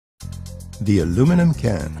The aluminum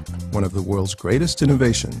can, one of the world's greatest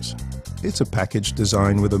innovations. It's a package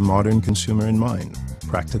designed with a modern consumer in mind.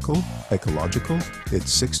 Practical, ecological,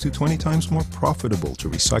 it's 6 to 20 times more profitable to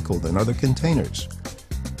recycle than other containers.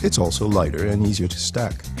 It's also lighter and easier to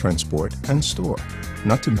stack, transport, and store,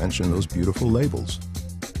 not to mention those beautiful labels.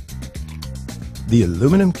 The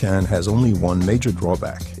aluminum can has only one major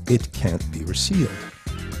drawback: it can't be resealed.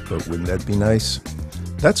 But wouldn't that be nice?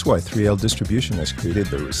 That's why 3L Distribution has created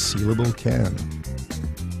the resealable can.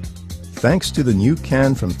 Thanks to the new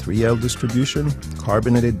can from 3L Distribution,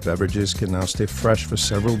 carbonated beverages can now stay fresh for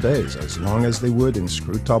several days, as long as they would in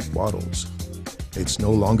screw-top bottles. It's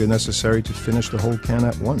no longer necessary to finish the whole can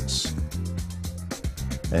at once.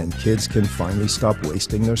 And kids can finally stop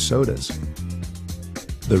wasting their sodas.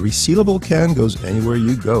 The resealable can goes anywhere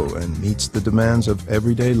you go and meets the demands of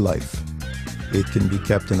everyday life. It can be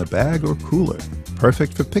kept in a bag or cooler,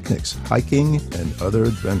 perfect for picnics, hiking, and other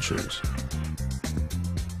adventures.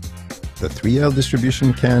 The 3L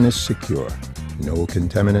Distribution can is secure. No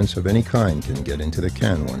contaminants of any kind can get into the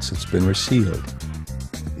can once it's been resealed.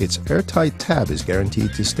 Its airtight tab is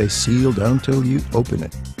guaranteed to stay sealed until you open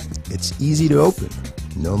it. It's easy to open.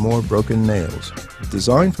 No more broken nails.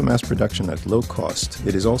 Designed for mass production at low cost,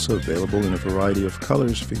 it is also available in a variety of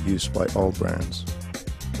colors for use by all brands.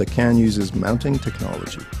 The can uses mounting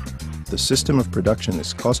technology. The system of production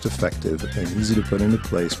is cost-effective and easy to put into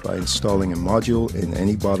place by installing a module in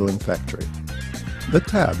any bottling factory. The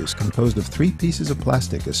tab is composed of 3 pieces of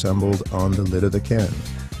plastic assembled on the lid of the can.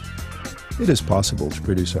 It is possible to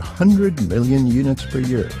produce 100 million units per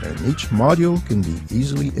year, and each module can be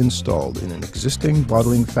easily installed in an existing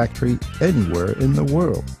bottling factory anywhere in the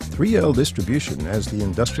world. 3L Distribution has the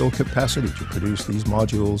industrial capacity to produce these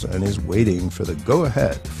modules and is waiting for the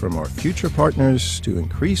go-ahead from our future partners to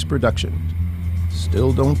increase production.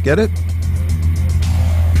 Still don't get it?